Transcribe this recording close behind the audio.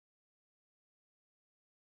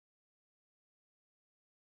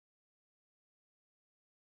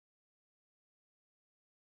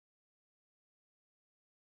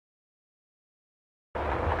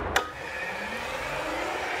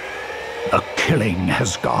The killing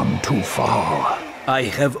has gone too far. I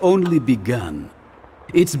have only begun.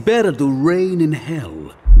 It's better to reign in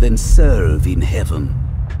hell than serve in heaven.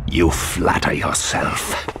 You flatter yourself.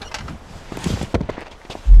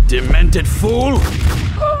 Demented fool!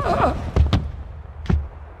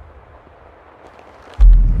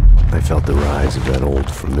 I felt the rise of that old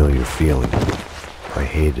familiar feeling. I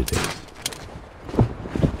hated it.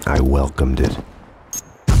 I welcomed it.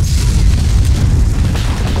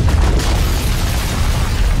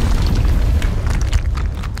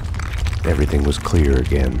 Everything was clear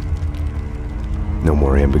again. No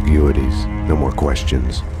more ambiguities, no more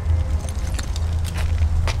questions.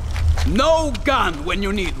 No gun when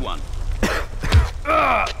you need one.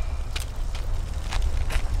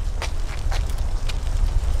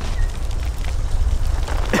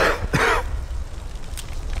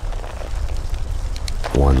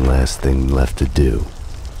 One last thing left to do.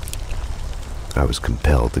 I was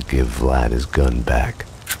compelled to give Vlad his gun back.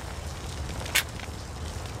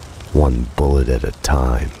 One bullet at a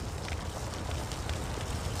time.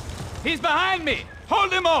 He's behind me!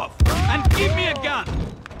 Hold him off! And give me a gun!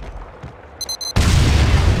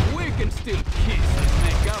 We can still kiss and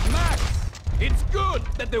make up, Max! It's good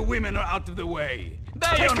that the women are out of the way. They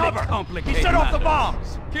Take only cover! complicate He set off the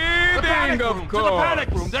matters. bombs! Kidding, of course! To the panic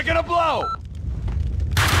room! They're gonna blow!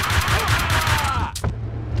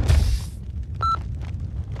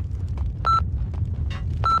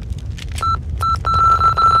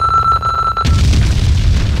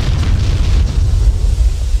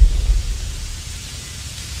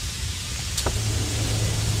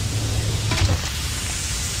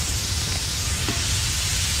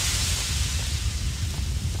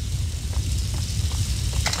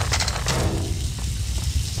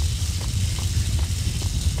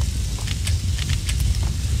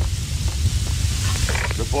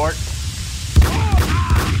 Report.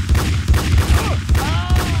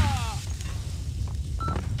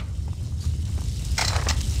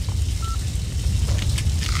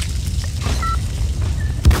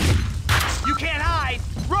 You can't hide!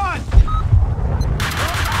 Run!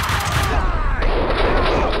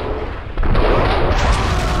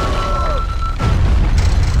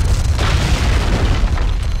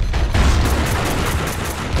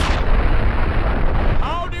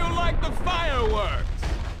 How do you like the fireworks?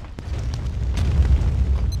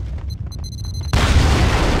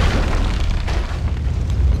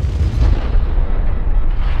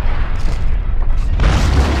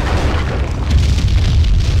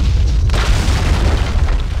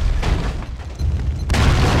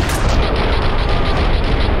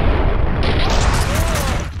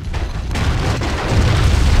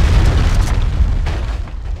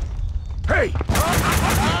 Hey!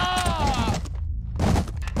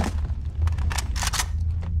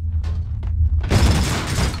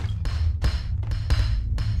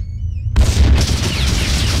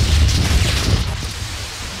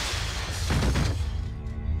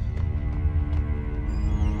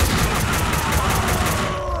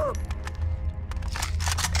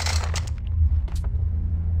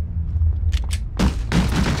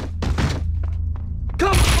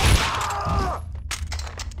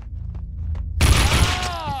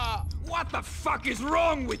 What the fuck is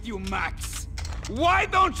wrong with you, Max? Why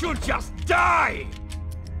don't you just die?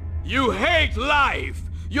 You hate life.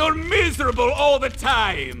 You're miserable all the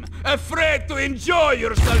time. Afraid to enjoy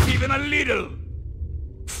yourself even a little.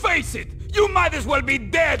 Face it, you might as well be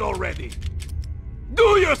dead already.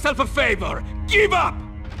 Do yourself a favor. Give up.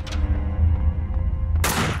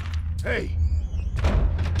 Hey!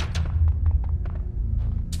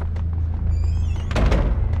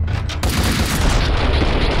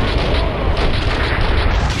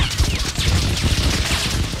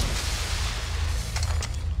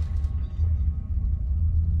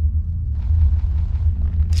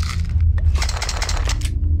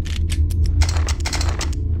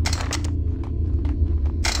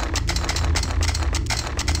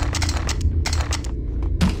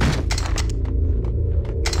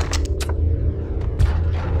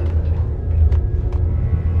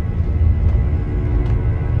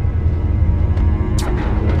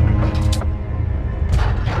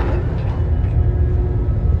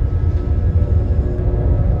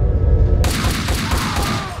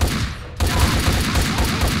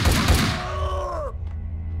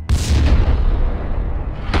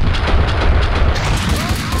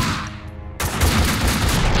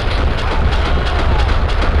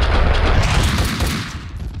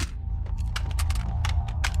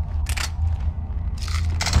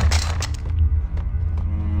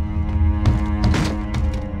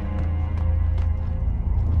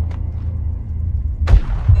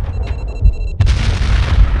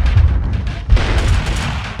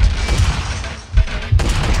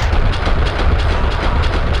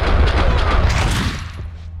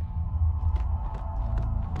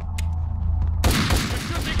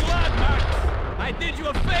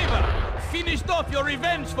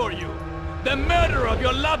 revenge for you. The murderer of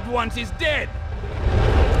your loved ones is dead.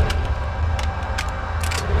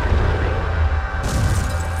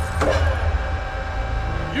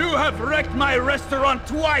 You have wrecked my restaurant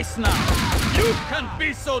twice now. You can't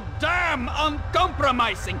be so damn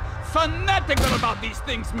uncompromising, fanatical about these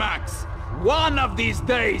things, Max. One of these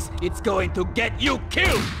days, it's going to get you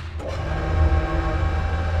killed.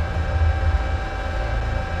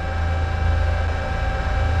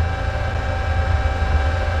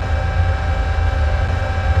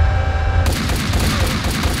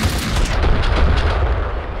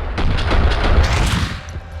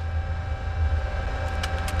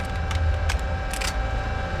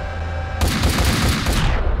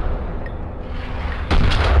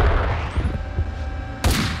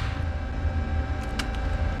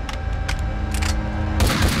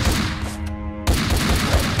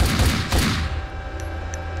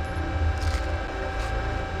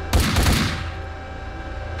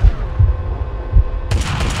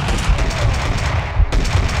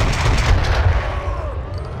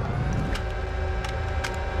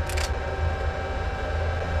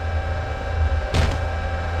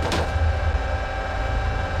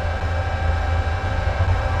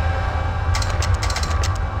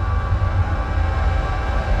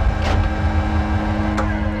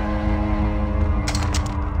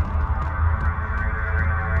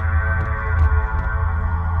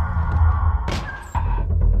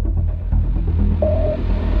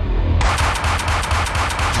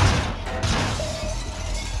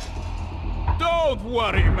 Don't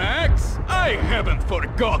worry, Max. I haven't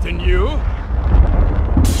forgotten you.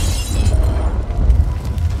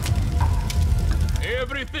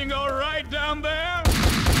 Everything all right down there?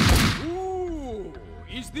 Ooh,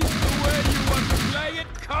 is this the way you want to play it,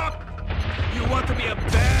 cop? You want to be a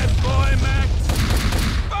bad boy, Max?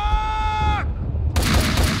 Fuck!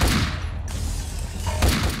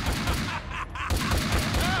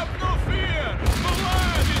 Have no fear!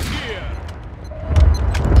 Blood is here!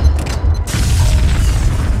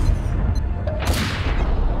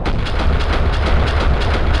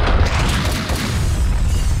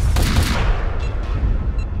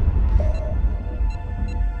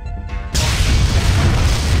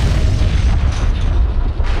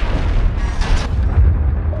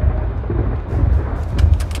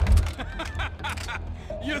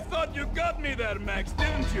 You thought you got me there, Max,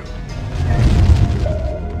 didn't you?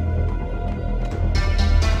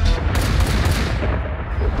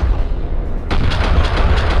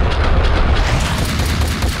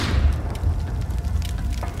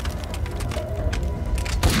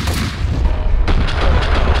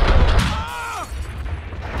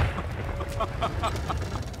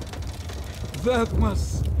 That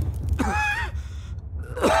must...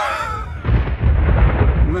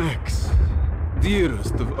 Max,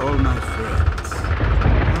 dearest of all my friends,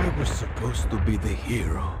 I was supposed to be the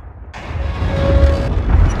hero.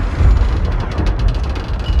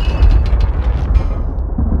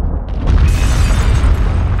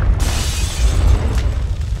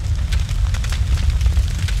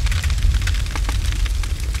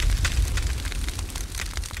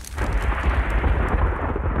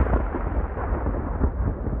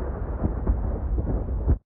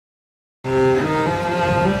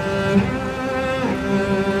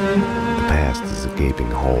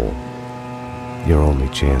 Gaping hole. Your only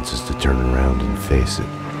chance is to turn around and face it.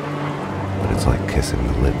 But it's like kissing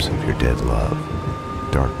the lips of your dead love.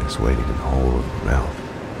 Darkness waiting in the hole of your mouth.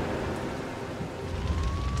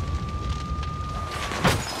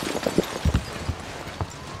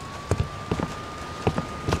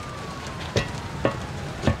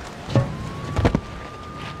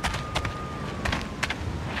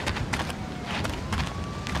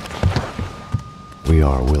 We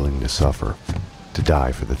are willing to suffer. To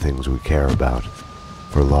die for the things we care about,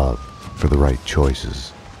 for love, for the right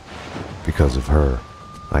choices. Because of her,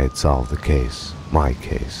 I had solved the case, my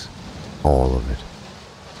case, all of it.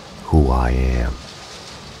 Who I am.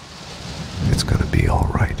 It's gonna be all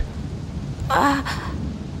right.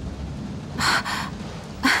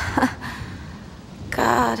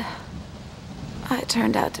 God, I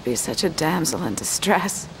turned out to be such a damsel in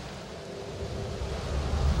distress.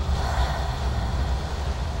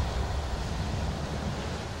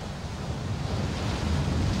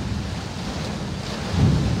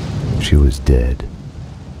 She was dead.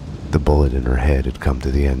 The bullet in her head had come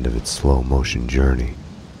to the end of its slow-motion journey.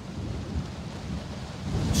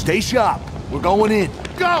 Stay sharp. We're going in.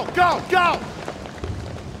 Go, go, go!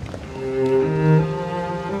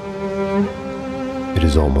 It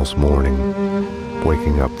is almost morning,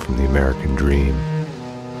 waking up from the American dream.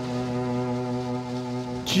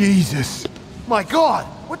 Jesus! My God!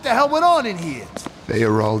 What the hell went on in here? They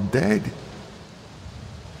are all dead.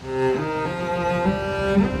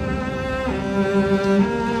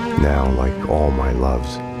 Now, like all my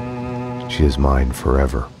loves, she is mine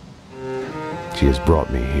forever. She has brought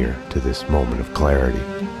me here to this moment of clarity,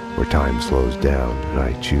 where time slows down and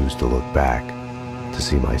I choose to look back to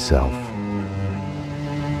see myself.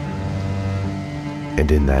 And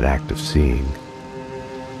in that act of seeing,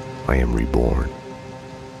 I am reborn.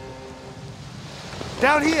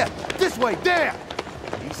 Down here! This way! There!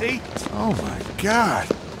 Easy. Oh my God!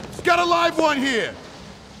 Got a live one here!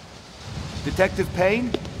 Detective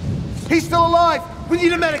Payne? He's still alive! We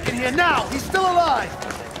need a medic in here now! He's still alive!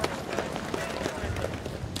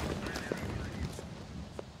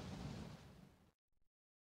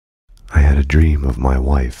 I had a dream of my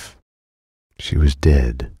wife. She was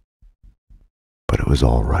dead, but it was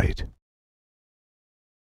all right.